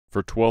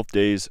For 12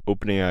 days,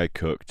 OpenAI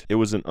cooked. It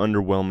was an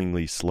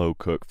underwhelmingly slow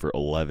cook for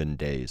 11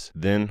 days.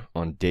 Then,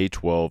 on day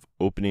 12,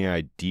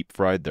 OpenAI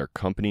deep-fried their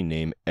company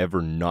name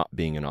ever not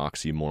being an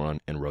oxymoron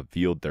and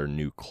revealed their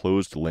new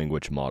closed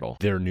language model.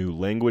 Their new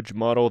language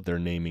model they're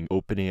naming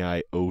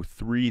OpenAI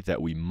O3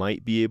 that we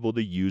might be able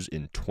to use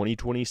in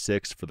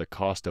 2026 for the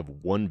cost of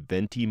one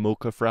venti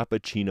mocha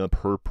frappuccino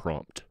per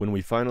prompt. When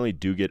we finally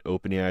do get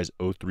OpenAI's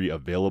O3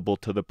 available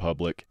to the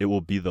public, it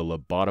will be the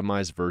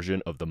lobotomized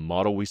version of the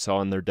model we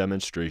saw in their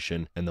demonstration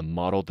and the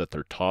model that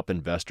their top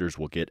investors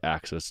will get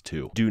access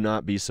to. Do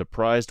not be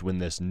surprised when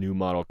this new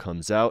model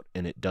comes out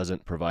and it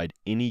doesn't provide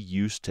any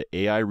use to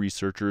AI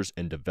researchers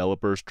and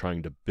developers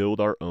trying to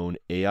build our own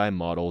AI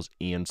models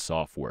and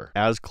software.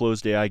 As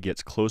closed AI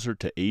gets closer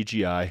to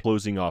AGI,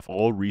 closing off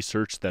all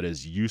research that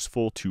is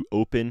useful to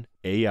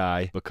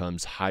OpenAI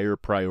becomes higher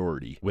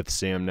priority, with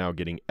Sam now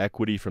getting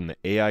equity from the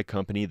AI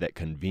company that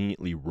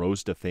conveniently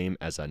rose to fame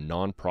as a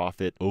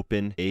non-profit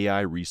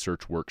OpenAI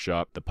research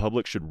workshop. The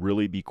public should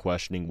really be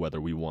questioning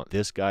whether we want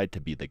this guy to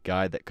be the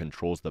guy that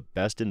controls the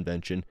best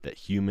invention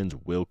that humans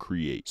will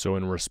create. So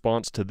in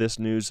response to this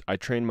news, I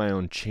trained my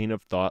own chain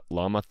of thought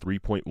Llama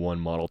 3.1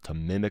 model to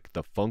mimic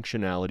the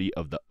functionality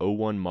of the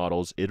O1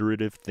 model's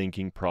iterative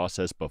thinking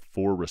process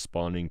before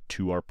responding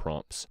to our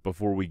prompts.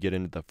 Before we get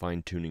into the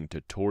fine-tuning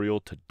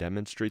tutorial to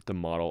demonstrate the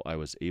model I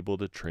was able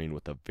to train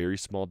with a very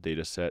small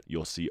data set,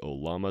 you'll see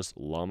Ollama's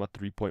Llama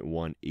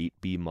 3.1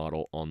 8B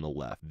model on the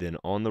left. Then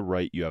on the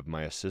right, you have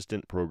my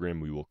assistant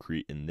program we will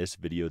create in this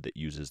video that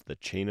uses the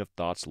chain of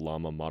thoughts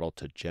Llama model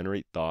to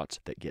generate thoughts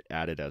that get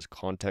added as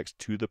context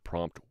to the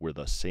prompt, where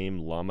the same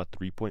Llama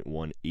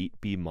 3.1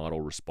 8B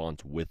model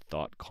responds with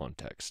thought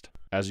context.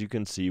 As you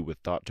can see, with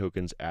thought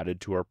tokens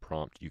added to our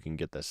prompt, you can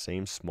get the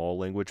same small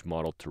language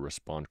model to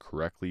respond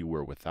correctly,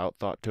 where without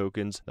thought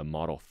tokens, the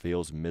model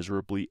fails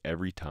miserably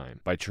every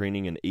time. By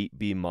training an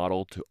 8B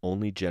model to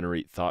only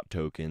generate thought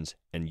tokens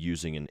and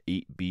using an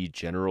 8B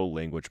general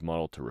language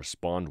model to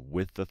respond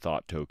with the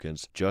thought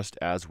tokens, just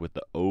as with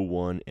the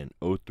O1 and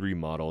O3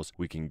 models,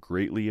 we can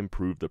greatly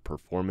improve the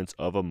performance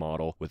of a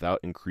model without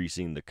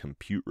increasing the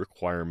compute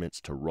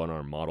requirements to run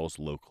our models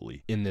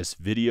locally. In this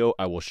video,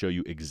 I will show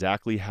you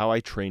exactly how I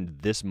trained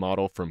this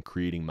model, from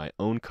creating my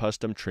own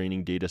custom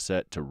training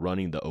dataset to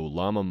running the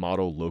Ollama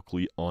model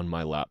locally on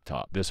my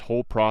laptop. This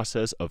whole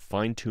process of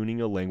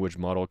fine-tuning a language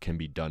model can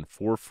be done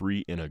for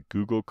free in a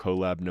Google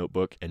Colab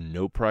Notebook, and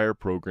no prior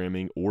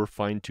programming or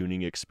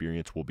fine-tuning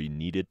experience will be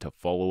needed to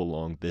follow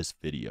along this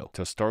video.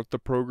 To start the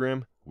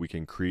program, we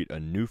can create a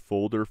new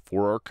folder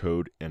for our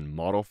code and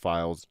model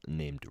files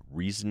named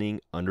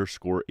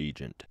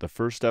reasoning_agent. The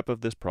first step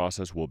of this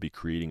process will be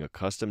creating a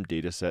custom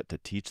dataset to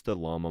teach the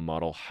Llama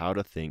model how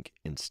to think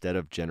instead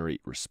of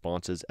generate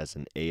responses as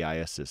an AI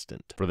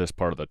assistant. For this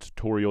part of the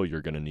tutorial,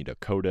 you're going to need a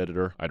code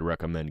editor. I'd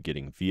recommend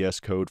getting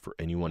VS Code for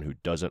anyone who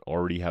doesn't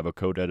already have a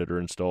code editor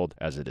installed,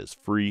 as it is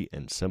free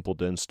and simple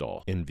to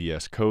install. In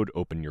VS Code,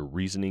 open your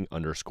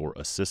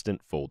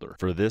reasoning_assistant folder.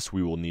 For this,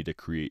 we will need to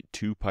create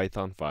two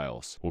Python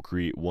files. We'll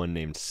create one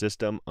named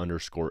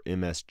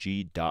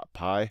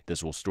system_msg.py.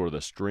 This will store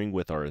the string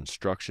with our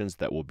instructions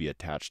that will be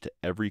attached to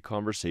every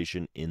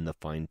conversation in the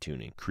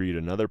fine-tuning. Create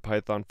another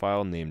Python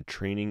file named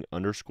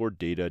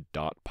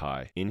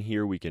training_data.py. In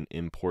here, we can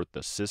import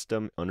the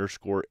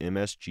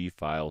system_msg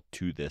file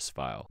to this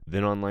file.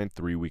 Then on line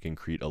 3, we can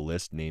create a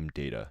list named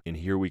data. In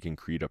here, we can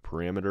create a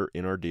parameter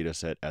in our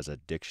dataset as a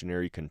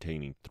dictionary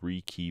containing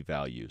 3 key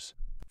values.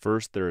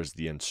 First, there is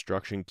the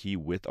instruction key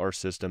with our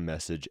system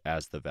message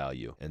as the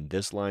value, and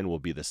this line will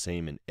be the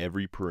same in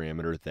every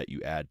parameter that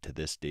you add to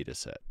this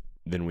dataset.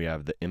 Then we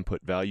have the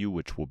input value,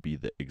 which will be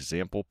the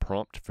example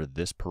prompt for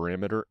this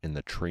parameter in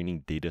the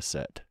training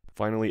dataset.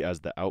 Finally,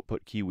 as the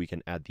output key, we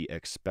can add the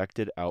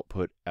expected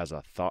output as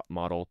a thought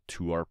model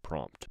to our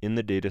prompt. In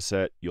the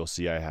dataset, you'll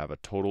see I have a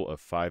total of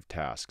 5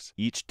 tasks.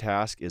 Each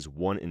task is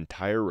one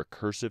entire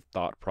recursive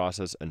thought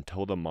process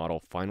until the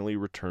model finally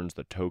returns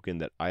the token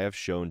that I have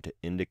shown to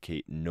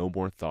indicate no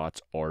more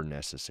thoughts are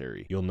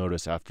necessary. You'll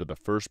notice after the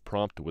first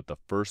prompt with the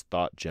first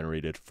thought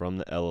generated from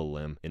the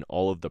LLM, in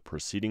all of the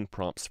preceding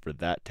prompts for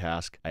that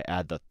task, I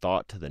add the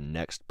thought to the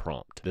next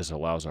prompt. This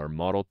allows our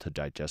model to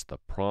digest the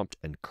prompt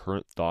and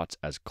current thoughts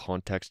as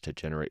context to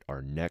generate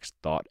our next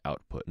thought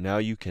output. Now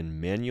you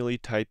can manually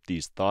type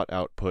these thought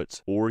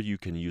outputs, or you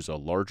can use a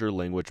larger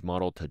language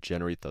model to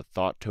generate the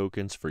thought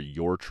tokens for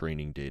your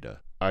training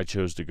data. I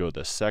chose to go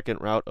the second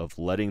route of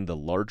letting the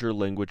larger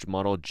language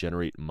model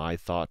generate my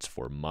thoughts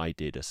for my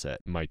dataset.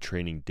 My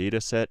training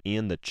dataset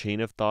and the chain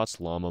of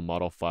thoughts Llama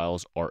model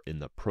files are in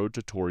the pro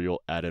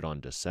tutorial added on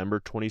December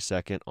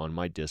 22nd on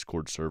my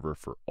Discord server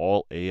for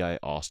all AI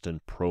Austin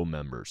Pro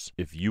members.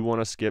 If you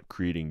want to skip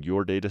creating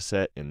your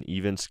dataset and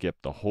even skip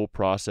the whole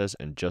process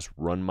and just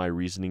run my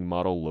reasoning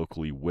model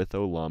locally with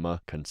Ollama,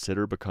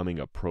 consider becoming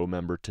a pro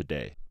member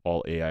today.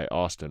 All AI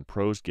Austin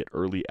pros get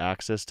early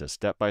access to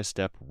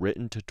step-by-step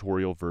written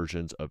tutorial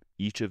versions of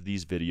each of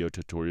these video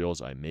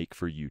tutorials I make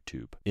for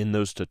YouTube. In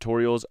those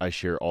tutorials, I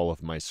share all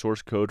of my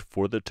source code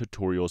for the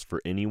tutorials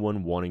for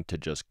anyone wanting to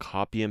just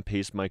copy and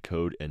paste my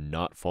code and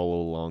not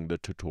follow along the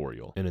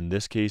tutorial. And in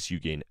this case, you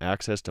gain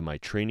access to my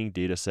training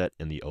dataset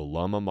and the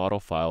Ollama model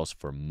files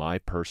for my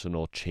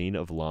personal chain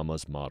of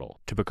llamas model.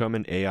 To become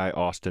an AI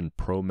Austin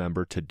Pro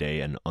member today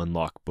and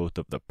unlock both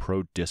of the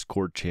Pro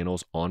Discord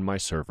channels on my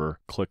server,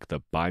 click the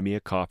Buy Me a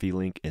Coffee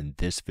link in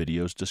this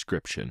video's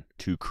description.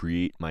 To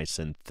create my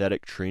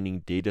synthetic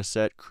training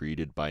dataset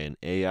created by an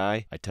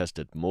AI, I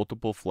tested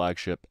multiple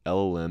flagship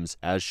LLMs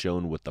as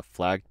shown with the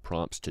flagged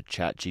prompts to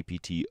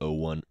ChatGPT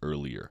 01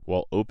 earlier.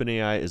 While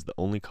OpenAI is the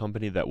only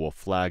company that will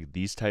flag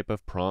these type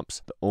of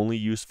prompts, the only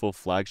useful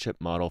flagship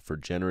model for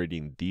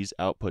generating these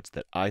outputs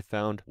that I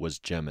found was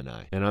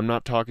Gemini. And I'm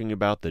not talking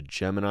about the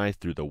Gemini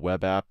through the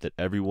web app that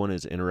everyone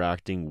is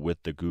interacting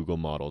with the Google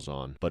models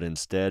on, but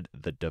instead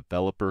the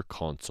developer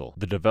console.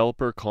 The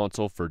developer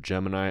console for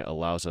Gemini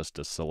allows us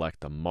to select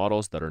the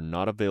models that are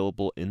not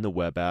available in the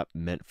web app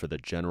meant for the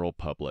general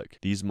public.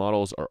 These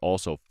models are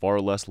also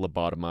far less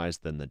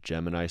lobotomized than the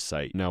Gemini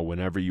site. Now,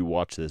 whenever you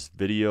watch this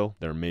video,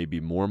 there may be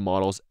more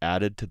models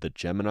added to the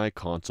Gemini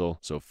console,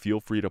 so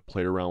feel free to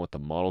play around with the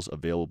models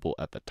available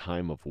at the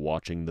time of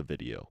watching the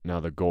video. Now,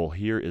 the goal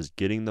here is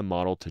getting the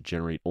model to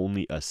generate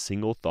only a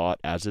single thought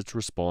as its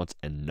response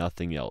and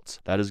nothing else.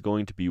 That is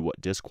going to be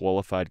what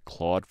disqualified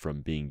Claude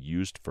from being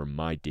used for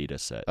my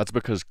dataset. That's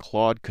because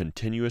Claude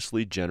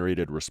continuously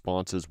generated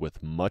responses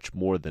with much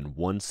more than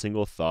one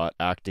single thought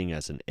acting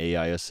as an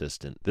AI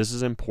assistant. This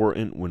is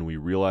important when we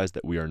realize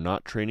that we are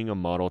not training a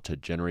model to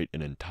generate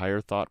an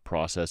entire thought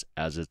process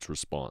as its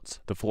response.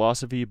 The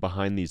philosophy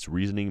behind these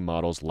reasoning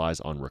models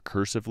lies on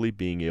recursively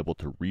being able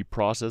to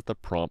reprocess the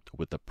prompt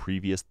with the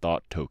previous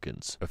thought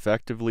tokens.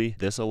 Effectively,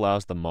 this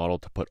allows the model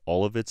to put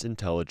all of its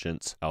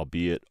intelligence,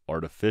 albeit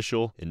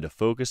artificial, into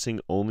focusing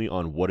only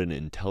on what an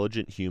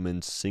intelligent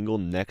human's single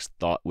next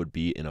thought would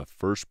be in a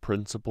first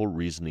principle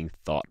reasoning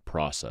thought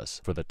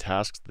process. For the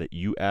tasks that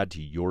you add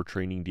to your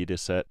training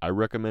dataset, I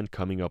recommend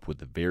coming up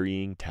with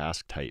varying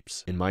task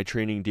types. In my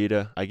training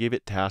data, I gave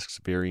it tasks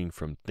varying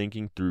from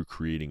thinking through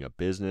creating a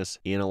business,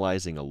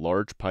 analyzing a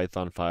large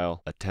Python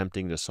file,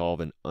 attempting to solve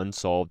an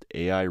unsolved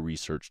AI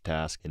research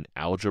task, an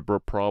algebra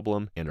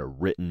problem, and a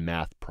written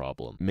math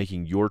problem.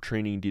 Making your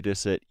training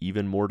dataset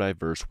even more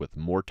diverse with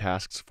more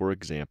tasks for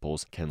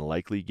examples can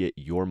likely get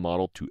your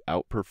model to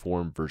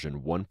outperform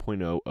version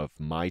 1.0 of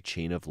my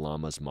chain of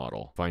llamas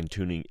model.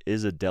 Fine-tuning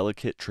is a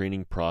delicate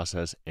training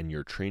process, and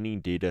your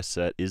training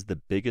dataset is the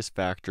biggest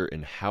factor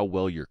in how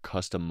well your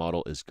custom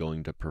model is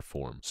going to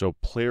perform. So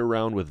play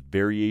around with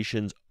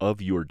variations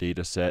of your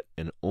dataset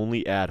and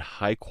only add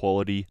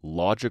high-quality,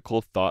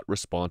 logical thought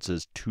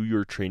responses to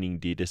your training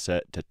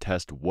dataset to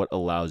test what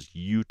allows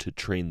you to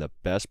train the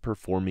best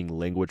performing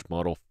language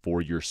model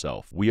for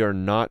yourself. We are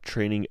not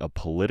training a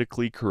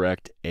politically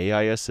correct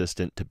AI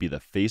assistant to be the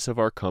face of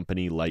our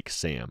company like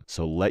Sam,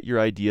 so let your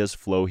ideas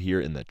flow here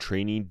in the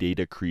training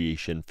data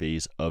creation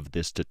phase of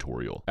this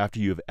tutorial. After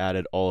you have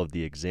added all of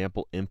the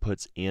example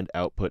inputs and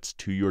outputs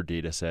to your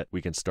dataset,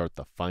 we can start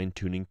the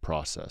fine-tuning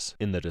process.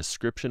 In the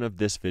description of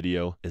this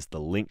video is the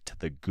link to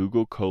the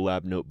Google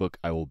Colab Notebook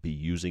I will be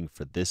using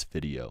for this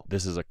video.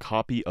 This is a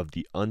copy of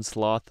the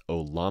Unsloth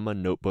Ollama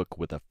notebook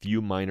with a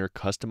few minor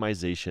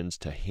customizations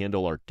to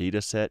handle our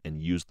dataset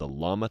and use the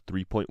Llama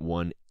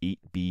 3.1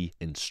 8B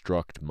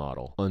instruct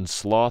model.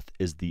 Unsloth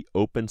is the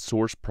open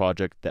source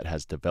project that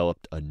has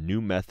developed a new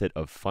method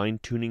of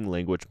fine-tuning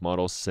language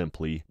models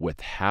simply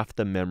with half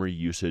the memory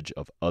usage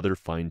of other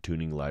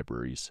fine-tuning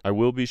libraries. I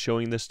will be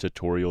showing this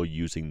tutorial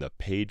using the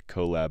paid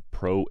Colab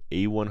Pro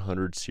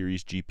A100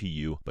 series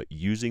GPU, but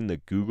using the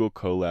Google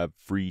Colab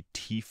free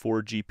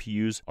T4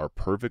 GPUs are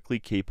perfectly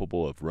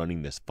capable of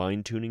running this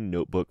fine-tuning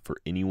notebook for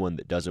anyone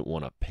that doesn't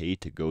want to pay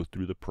to go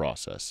through the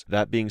process.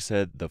 That being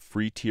said, the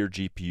free tier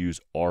GPUs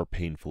are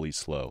painfully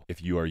slow.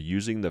 If you are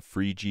using the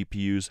free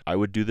GPUs, I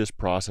would do this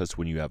process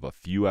when you have a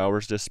few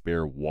hours to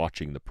spare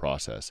watching the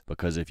process,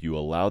 because if you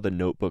allow the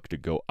notebook to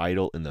go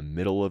idle in the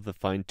middle of the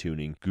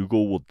fine-tuning,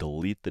 Google will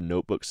delete the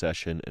notebook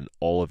session and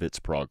all of its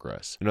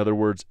progress. In other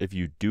words, if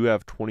you do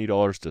have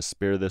 $20 to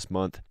spare this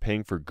month,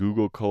 paying for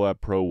Google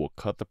Colab Pro will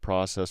cut the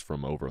process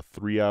from over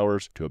 3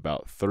 hours to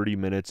about 30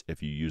 minutes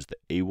if you use the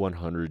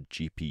A100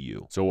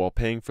 GPU. So while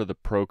paying for the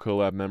Pro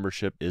Colab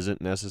membership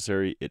isn't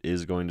necessary, it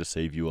is going to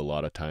save you a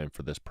lot of time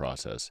for this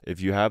process.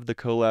 If you have the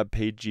Colab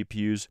paid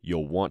GPUs,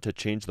 you'll want to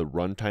change the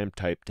runtime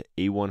type to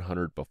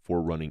A100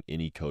 before running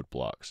any code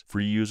blocks.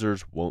 Free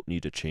users won't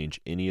need to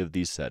change any of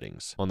these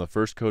settings. On the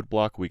first code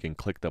block, we can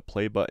click the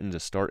play button to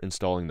start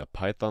installing the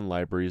Python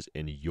libraries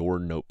in your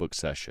notebook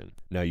session.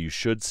 Now you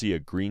should see a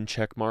green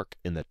check mark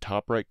in the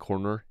top right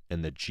corner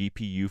and the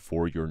GPU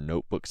for your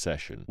notebook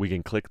session. We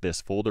can click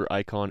this folder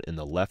icon in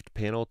the left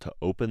panel to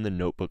open the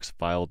notebook's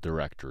file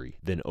directory.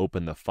 Then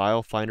open the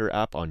File Finder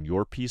app on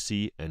your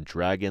PC and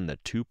drag in the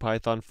 2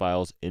 Python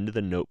files into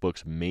the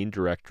notebook's main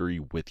directory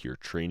with your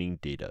training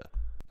data.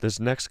 This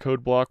next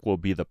code block will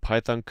be the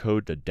Python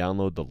code to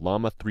download the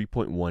Llama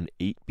 3.1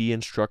 8B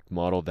instruct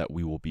model that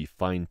we will be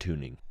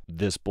fine-tuning.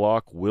 This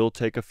block will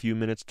take a few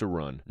minutes to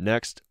run.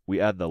 Next, we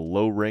add the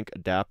low rank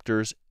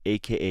adapters,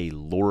 aka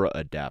LoRa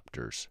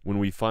adapters. When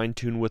we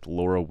fine-tune with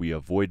LoRa, we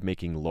avoid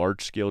making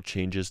large-scale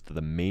changes to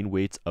the main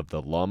weights of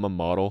the Llama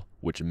model,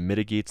 which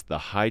mitigates the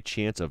high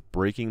chance of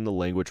breaking the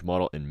language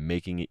model and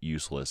making it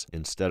useless.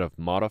 Instead of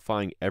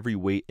modifying every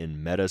weight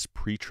in Meta's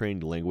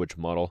pre-trained language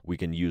model, we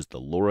can use the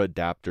LoRa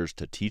adapters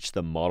to teach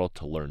the model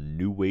to learn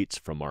new weights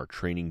from our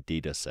training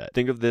dataset.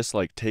 Think of this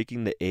like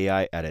taking the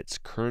AI at its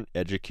current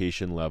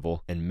education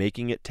level and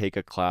making it take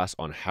a class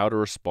on how to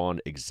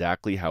respond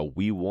exactly how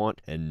we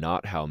want and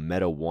not how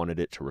Meta wanted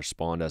it to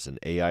respond as an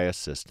AI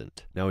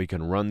assistant. Now we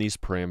can run these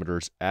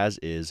parameters as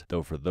is,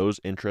 though for those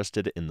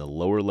interested in the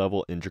lower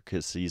level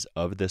intricacies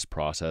of this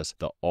process,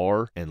 the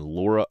R and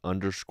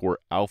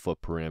LoRa_alpha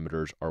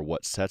parameters are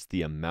what sets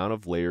the amount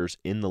of layers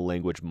in the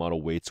language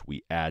model weights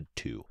we add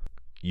to.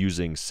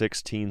 Using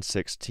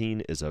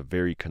 1616 is a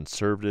very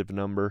conservative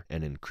number,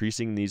 and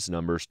increasing these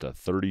numbers to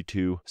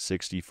 32,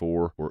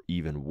 64, or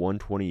even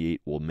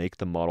 128 will make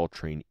the model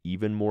train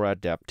even more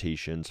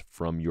adaptations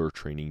from your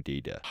training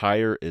data.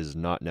 Higher is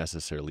not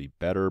necessarily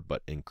better,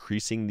 but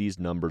increasing these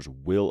numbers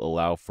will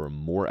allow for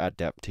more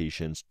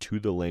adaptations to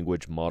the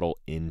language model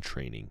in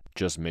training.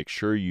 Just make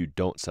sure you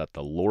don't set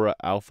the LoRa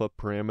alpha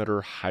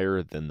parameter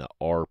higher than the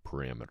R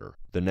parameter.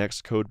 The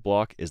next code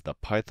block is the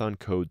Python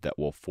code that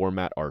will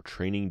format our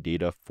training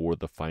data for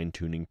the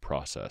fine-tuning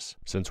process.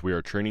 Since we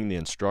are training the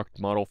instruct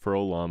model for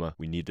Ollama,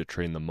 we need to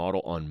train the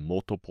model on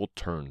multiple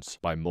turns.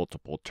 By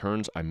multiple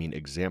turns, I mean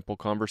example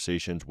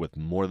conversations with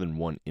more than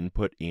one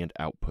input and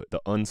output.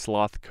 The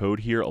unsloth code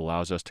here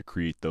allows us to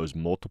create those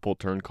multiple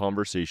turn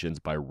conversations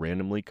by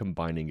randomly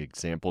combining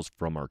examples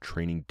from our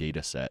training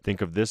dataset. Think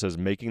of this as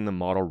making the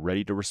model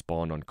ready to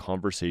respond on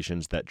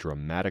conversations that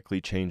dramatically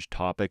change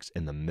topics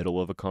in the middle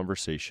of a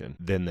conversation.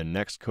 Then the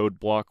next code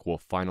block will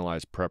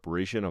finalize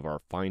preparation of our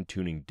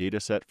fine-tuning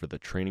dataset for the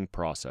training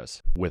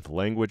process. With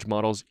language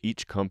models,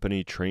 each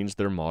company trains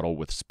their model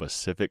with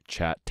specific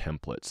chat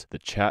templates. The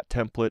chat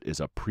template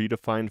is a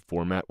predefined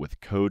format with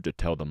code to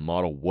tell the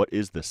model what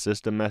is the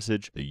system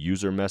message, the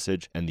user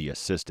message, and the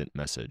assistant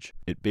message.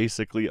 It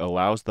basically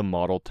allows the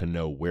model to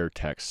know where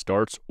text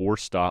starts or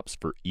stops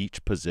for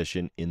each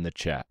position in the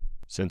chat.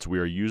 Since we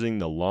are using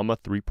the Llama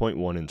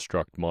 3.1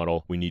 instruct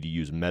model, we need to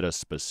use Meta's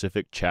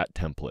specific chat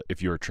template.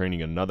 If you are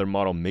training another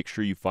model, make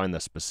sure you find the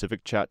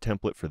specific chat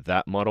template for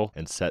that model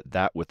and set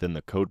that within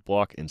the code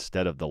block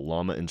instead of the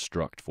Llama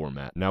instruct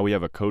format. Now we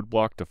have a code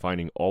block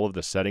defining all of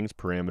the settings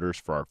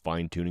parameters for our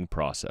fine-tuning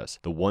process.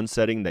 The one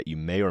setting that you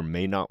may or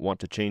may not want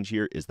to change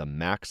here is the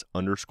max_steps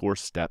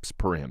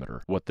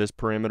parameter. What this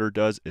parameter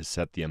does is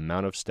set the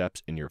amount of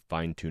steps in your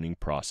fine-tuning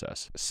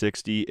process.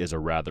 60 is a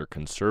rather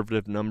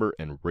conservative number,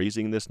 and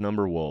raising this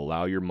number will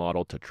allow your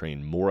model to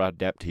train more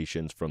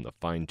adaptations from the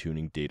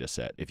fine-tuning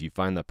dataset. If you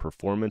find the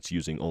performance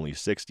using only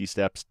 60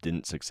 steps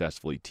didn't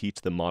successfully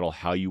teach the model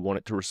how you want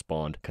it to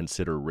respond,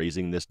 consider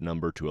raising this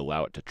number to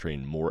allow it to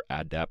train more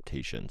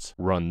adaptations.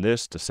 Run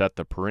this to set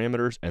the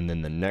parameters, and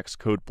then the next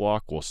code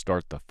block will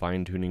start the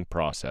fine-tuning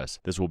process.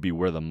 This will be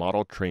where the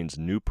model trains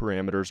new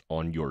parameters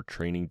on your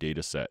training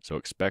dataset, so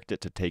expect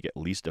it to take at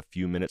least a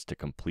few minutes to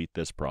complete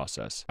this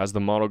process. As the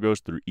model goes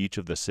through each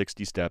of the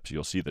 60 steps,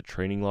 you'll see the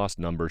training loss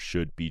number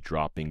should be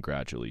dropping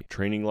gradually.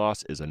 Training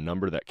loss is a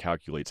number that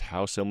calculates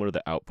how similar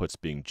the outputs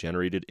being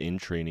generated in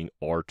training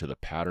are to the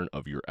pattern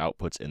of your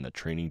outputs in the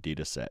training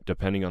data set.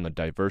 Depending on the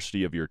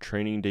diversity of your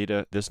training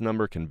data, this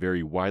number can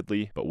vary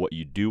widely, but what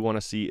you do want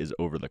to see is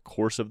over the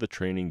course of the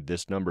training,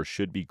 this number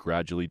should be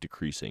gradually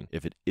decreasing.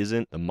 If it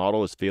isn't, the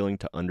model is failing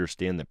to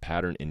understand the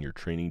pattern in your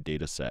training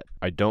data set.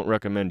 I don't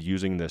recommend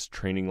using this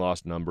training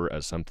loss number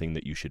as something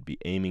that you should be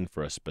aiming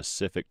for a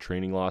specific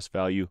training loss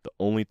value. The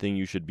only thing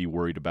you should be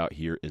worried about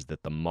here is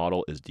that the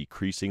model is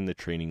decreasing the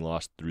training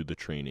loss through the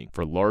training.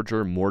 For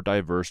larger, more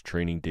diverse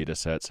training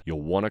datasets,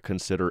 you'll want to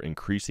consider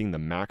increasing the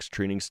max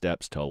training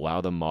steps to allow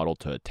the model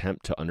to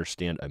attempt to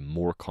understand a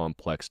more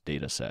complex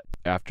dataset.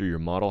 After your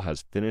model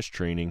has finished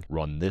training,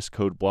 run this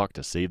code block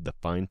to save the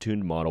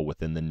fine-tuned model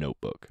within the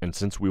notebook. And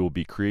since we will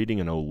be creating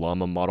an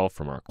Ollama model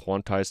from our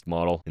quantized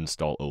model,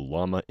 install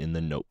Ollama in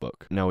the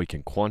notebook. Now we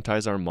can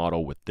quantize our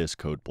model with this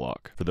code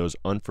block. For those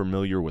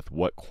unfamiliar with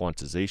what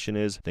quantization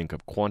is, think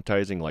of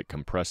quantizing like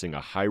compressing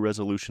a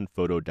high-resolution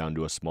photo down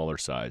to a smaller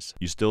size.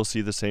 You still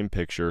see the same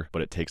picture,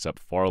 but it takes up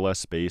far less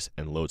space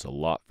and loads a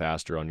lot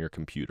faster on your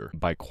computer.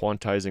 By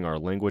quantizing our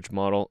language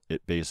model,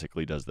 it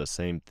basically does the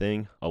same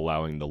thing,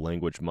 allowing the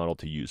language model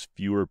to use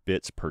fewer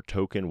bits per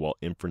token while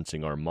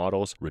inferencing our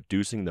models,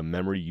 reducing the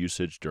memory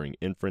usage during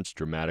inference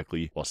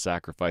dramatically while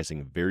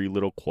sacrificing very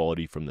little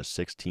quality from the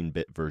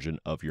 16-bit version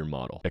of your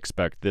model.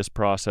 Expect this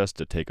process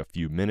to take a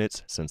few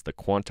minutes, since the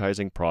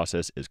quantizing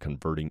process is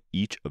converting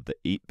each of the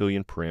 8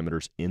 billion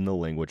parameters in the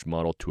language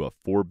model to a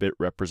 4-bit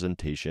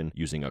representation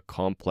using a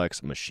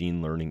complex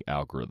machine learning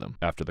algorithm.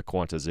 After the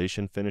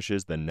quantization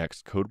finishes, the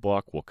next code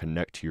block will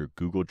connect to your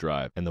Google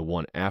Drive, and the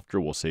one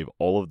after will save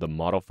all of the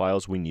model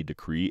files we need to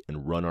create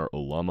and run our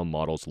Ollama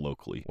models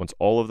locally. Once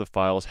all of the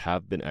files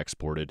have been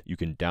exported, you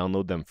can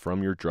download them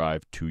from your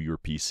drive to your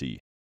PC.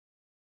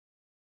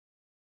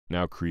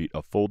 Now create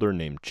a folder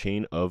named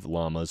Chain of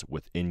Llamas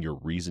within your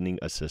Reasoning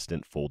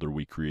Assistant folder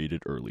we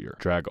created earlier.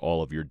 Drag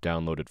all of your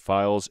downloaded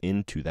files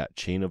into that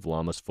Chain of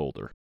Llamas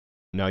folder.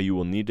 Now you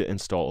will need to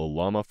install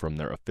Ollama from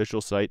their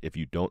official site if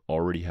you don't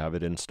already have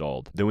it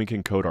installed. Then we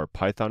can code our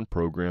Python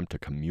program to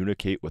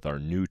communicate with our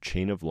new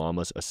Chain of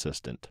Llamas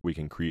assistant. We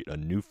can create a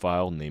new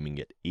file naming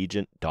it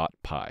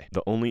agent.py.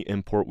 The only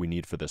import we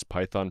need for this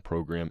Python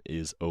program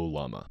is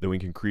Ollama. Then we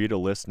can create a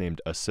list named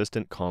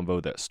assistant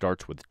convo that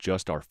starts with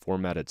just our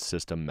formatted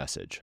system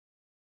message.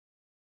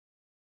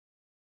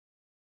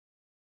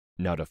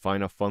 Now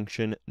define a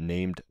function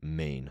named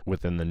main.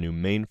 Within the new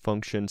main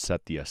function,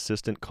 set the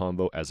assistant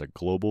convo as a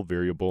global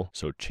variable,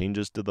 so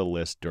changes to the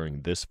list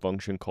during this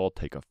function call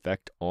take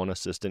effect on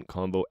assistant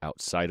convo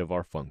outside of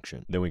our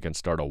function. Then we can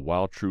start a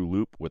while true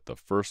loop with the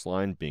first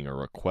line being a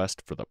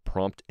request for the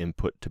prompt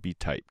input to be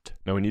typed.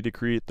 Now we need to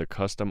create the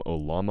custom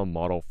Ollama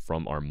model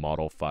from our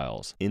model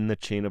files. In the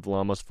Chain of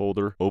Llamas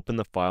folder, open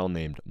the file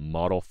named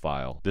model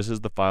file. This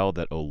is the file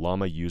that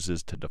Ollama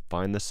uses to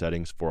define the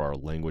settings for our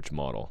language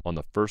model. On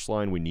the first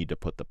line, we need to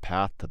put the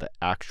path to the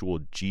actual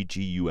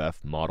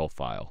gguf model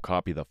file.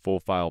 Copy the full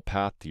file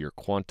path to your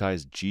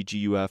quantized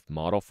gguf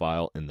model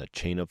file in the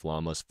Chain of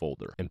Llamas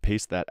folder, and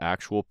paste that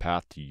actual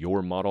path to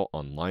your model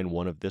on line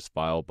 1 of this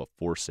file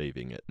before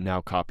saving it.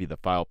 Now copy the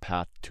file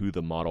path to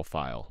the model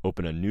file.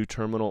 Open a new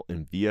terminal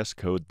in VS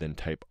Code, then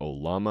type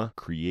Ollama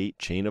create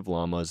Chain of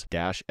Llamas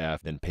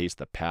 -f, then paste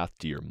the path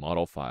to your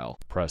model file.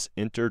 Press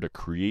enter to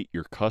create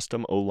your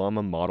custom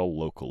Ollama model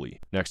locally.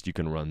 Next, you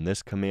can run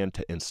this command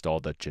to install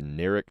the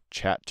generic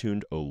ChatGPT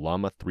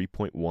Ollama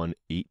 3.1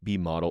 8B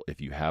model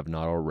if you have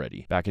not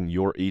already. Back in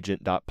your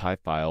agent.py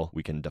file,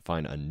 we can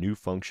define a new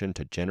function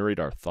to generate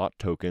our thought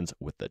tokens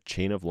with the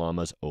Chain of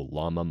Llamas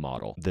Ollama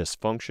model. This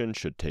function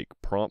should take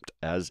prompt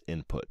as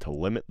input to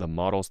limit the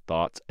model's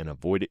thoughts and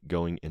avoid it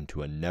going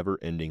into a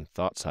never-ending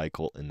thought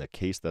cycle. In the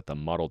case that the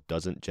model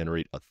doesn't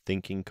generate a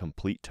thinking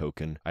complete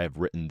token, I have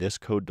written this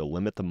code to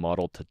limit the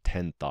model to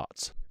 10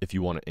 thoughts. If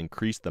you want to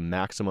increase the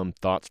maximum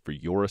thoughts for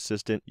your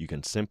assistant, you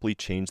can simply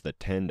change the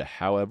 10 to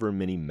however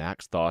many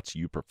max thoughts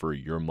you prefer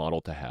your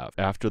model to have.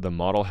 After the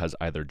model has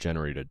either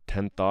generated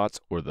 10 thoughts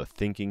or the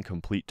thinking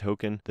complete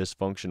token, this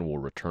function will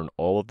return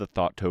all of the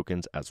thought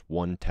tokens as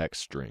one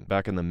text string.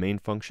 Back in the main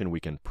function,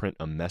 we can print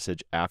a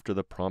message after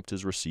the prompt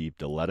is received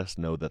to let us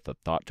know that the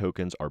thought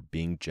tokens are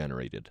being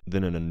generated.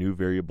 Then in a new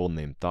variable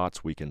named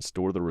thoughts, we can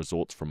store the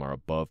results from our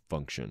above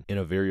function. In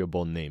a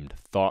variable named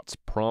thoughts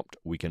prompt,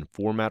 we can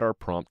format our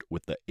prompt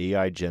with the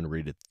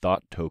AI-generated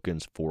thought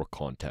tokens for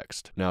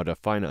context. Now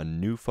define a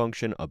new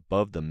function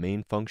above the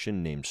main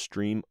function named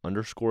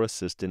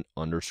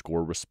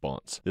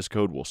stream_assistant_response. This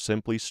code will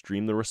simply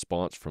stream the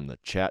response from the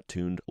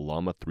chat-tuned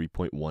Llama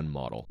 3.1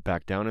 model.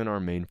 Back down in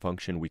our main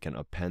function, we can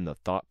append the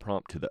thought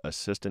prompt to the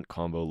assistant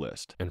convo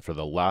list. And for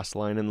the last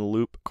line in the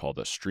loop, call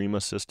the stream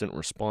assistant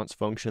response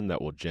function that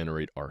will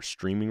generate our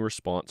streaming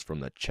response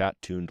from the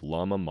chat-tuned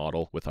Llama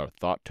model with our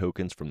thought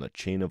tokens from the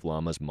Chain of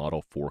Llamas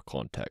model for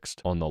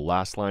context. On the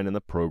last line in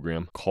the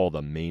program, call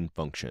the main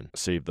function.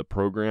 Save the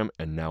program,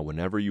 and now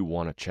whenever you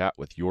want to chat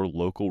with your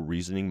local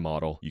reasoning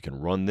model, you can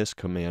run this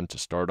command to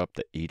start up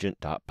the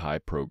agent.py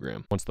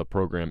program. Once the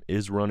program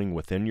is running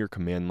within your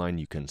command line,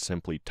 you can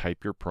simply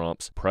type your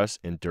prompts, press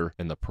enter,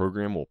 and the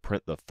program will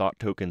print the thought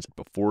tokens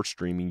before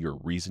streaming your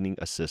reasoning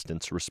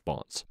assistant's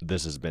response.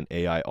 This has been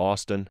AI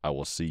Austin. I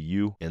will see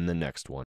you in the next one.